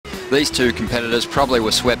These two competitors probably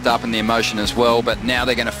were swept up in the emotion as well, but now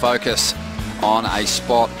they're going to focus on a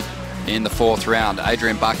spot in the fourth round.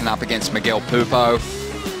 Adrian Buchan up against Miguel Pupo.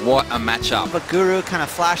 What a matchup. A guru kind of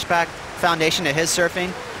flashback foundation to his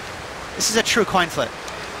surfing. This is a true coin flip.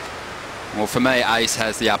 Well, for me, Ace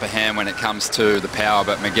has the upper hand when it comes to the power,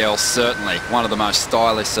 but Miguel's certainly one of the most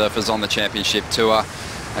stylish surfers on the championship tour.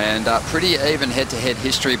 And pretty even head-to-head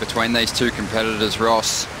history between these two competitors,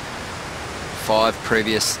 Ross. 5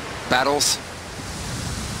 previous battles,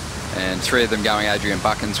 and 3 of them going Adrian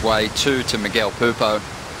Buchan's way, 2 to Miguel Pupo,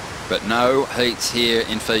 but no heats here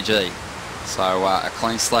in Fiji. So a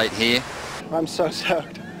clean slate here. I'm so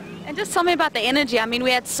stoked. And just tell me about the energy. I mean,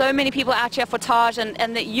 we had so many people out here for Taj, and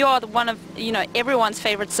that you're one of, you know, everyone's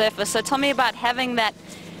favorite surfer. So tell me about having that,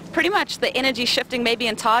 pretty much the energy shifting maybe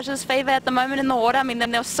in Taj's favor at the moment in the water. I mean,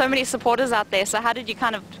 then there's so many supporters out there. So how did you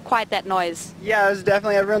kind of quiet that noise? Yeah, it was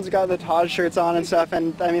definitely, everyone's got the Taj shirts on and stuff,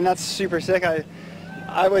 and I mean, that's super sick.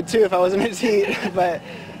 I would too if I was in his heat, but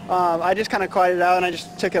I just kind of quieted out and I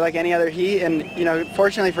just took it like any other heat, and you know,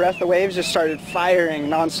 fortunately for us, the waves just started firing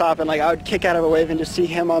nonstop, and like I would kick out of a wave and just see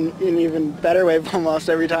him on an even better wave almost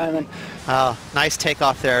every time. And oh, nice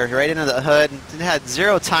takeoff there, right into the hood. It had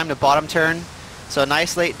 0 time to bottom turn, so a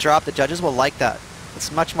nice late drop. The judges will like that.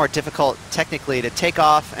 It's much more difficult technically to take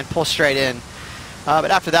off and pull straight in,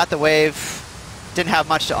 but after that the wave didn't have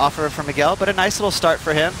much to offer for Miguel, but a nice little start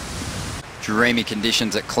for him. Dreamy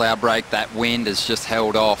conditions at Cloudbreak. That wind has just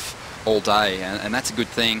held off all day, and that's a good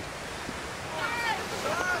thing.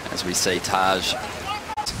 As we see Taj.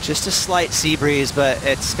 Just a slight sea breeze, but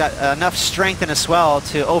it's got enough strength in a swell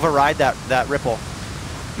to override that ripple.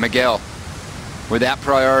 Miguel, Without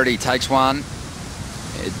priority, takes one.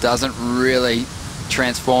 It doesn't really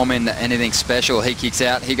transform into anything special. He kicks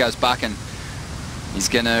out. Here goes Buchan. He's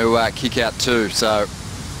going to kick out 2. So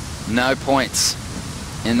no points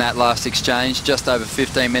in that last exchange. Just over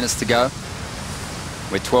 15 minutes to go.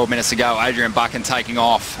 With 12 minutes to go, Adrian Buchan taking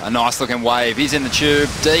off. A nice looking wave. He's in the tube,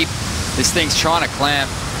 deep. This thing's trying to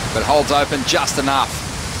clamp, but holds open just enough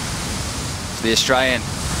for the Australian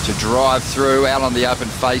to drive through out on the open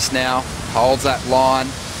face now. Holds that line.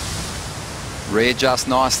 Readjusts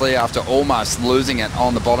nicely after almost losing it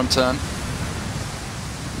on the bottom turn.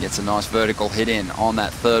 Gets a nice vertical hit in on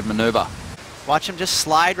that third maneuver. Watch him just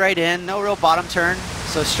slide right in, no real bottom turn.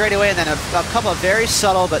 So straight away, and then a couple of very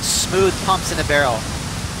subtle but smooth pumps in the barrel.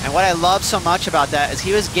 And what I love so much about that is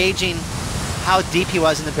he was gauging how deep he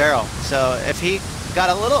was in the barrel. So if he got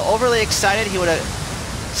a little overly excited, he would have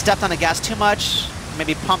stepped on the gas too much,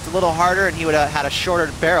 maybe pumped a little harder, and he would have had a shorter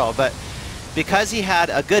barrel. But because he had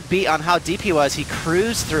a good beat on how deep he was, he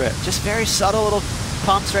cruised through it. Just very subtle little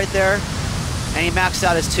pumps right there, and he maxed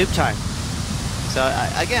out his tube time. So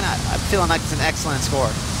again, I'm feeling like it's an excellent score.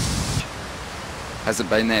 Hasn't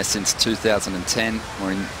been there since 2010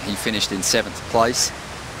 when he finished in 7th place.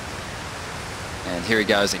 And here he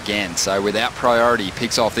goes again. So without priority, he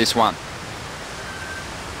picks off this one.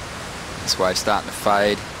 This wave's starting to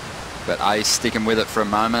fade, but Ace sticking with it for a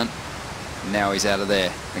moment. Now he's out of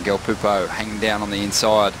there. Miguel Pupo hanging down on the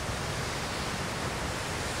inside.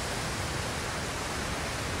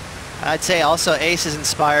 I'd say also Ace is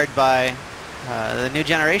inspired by the new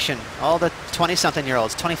generation, all the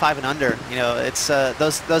 20-something-year-olds, 25 and under. You know, it's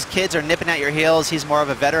those kids are nipping at your heels. He's more of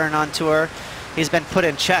a veteran on tour. He's been put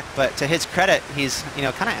in check, but to his credit, he's kind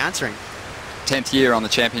of answering. 10th year on the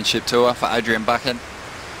championship tour for Adrian Buchan.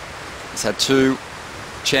 He's had 2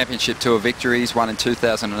 championship tour victories, one in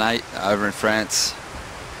 2008 over in France,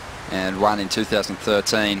 and one in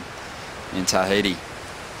 2013 in Tahiti.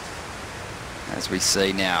 As we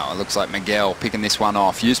see now, it looks like Miguel picking this one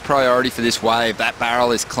off. Use priority for this wave. That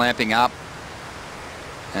barrel is clamping up,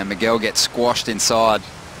 and Miguel gets squashed inside.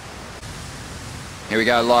 Here we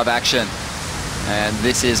go, live action. And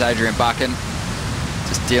this is Adrian Buchan,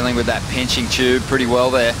 just dealing with that pinching tube pretty well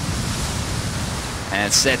there.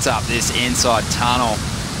 And sets up this inside tunnel.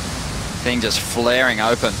 Thing just flaring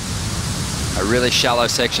open. A really shallow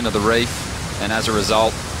section of the reef, and as a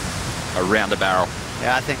result, a rounder barrel.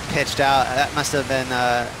 Yeah, I think pitched out. That must have been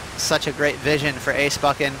such a great vision for Ace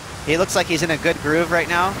Buchan. He looks like he's in a good groove right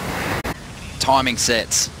now. Timing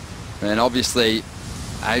sets. And obviously,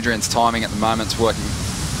 Adrian's timing at the moment's working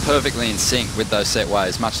perfectly in sync with those set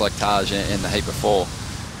waves, much like Taj in the heat before.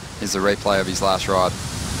 Here's the replay of his last ride.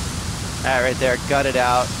 That right there, gutted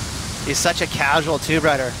out. He's such a casual tube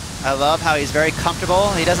rider. I love how he's very comfortable.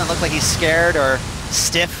 He doesn't look like he's scared or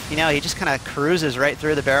stiff. You know, he just kind of cruises right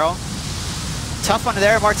through the barrel. Tough one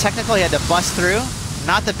there, more technical. He had to bust through.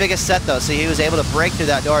 Not the biggest set though, so he was able to break through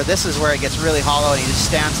that door. This is where it gets really hollow, and he just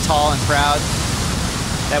stands tall and proud.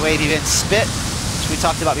 That wave even spit we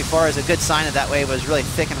talked about before, is a good sign that wave was really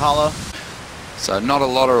thick and hollow. So not a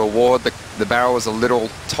lot of reward. The barrel was a little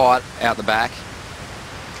tight out the back.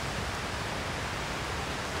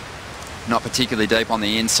 Not particularly deep on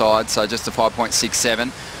the inside, so just a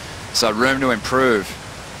 5.67. So room to improve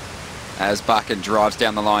as Buchan drives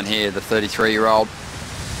down the line here, the 33-year-old.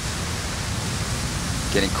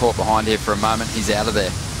 Getting caught behind here for a moment. He's out of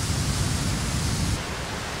there.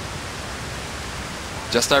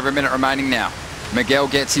 Just over a minute remaining now. Miguel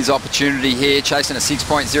gets his opportunity here, chasing a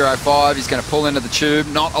 6.05. He's going to pull into the tube.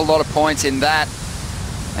 Not a lot of points in that.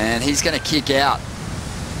 And he's going to kick out.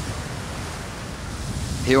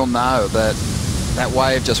 He'll know that that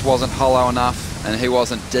wave just wasn't hollow enough and he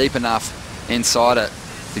wasn't deep enough inside it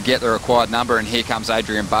to get the required number. And here comes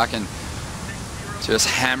Adrian Buchan, just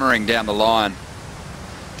hammering down the line,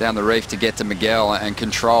 down the reef to get to Miguel and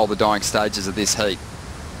control the dying stages of this heat.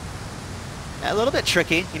 A little bit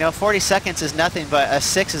tricky. You know, 40 seconds is nothing, but a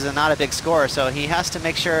 6 is not a big score, so he has to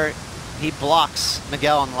make sure he blocks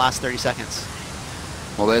Miguel in the last 30 seconds.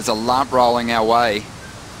 Well, there's a lump rolling our way,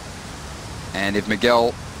 and if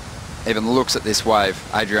Miguel even looks at this wave,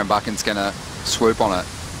 Adrian Buchan's going to swoop on it.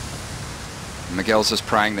 Miguel's just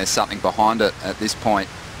praying there's something behind it at this point.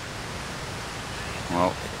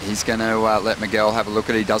 Well, he's going to let Miguel have a look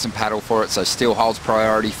at it. He doesn't paddle for it, so still holds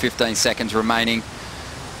priority. 15 seconds remaining.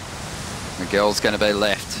 Miguel's going to be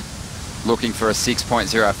left looking for a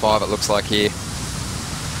 6.05, it looks like here.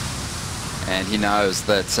 And he knows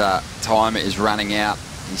that time is running out.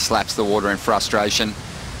 He slaps the water in frustration.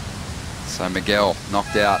 So Miguel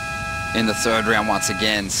knocked out in the third round once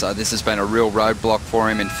again. So this has been a real roadblock for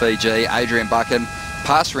him in Fiji. Adrian Buchan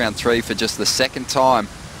passed round 3 for just the second time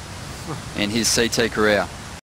in his CT career.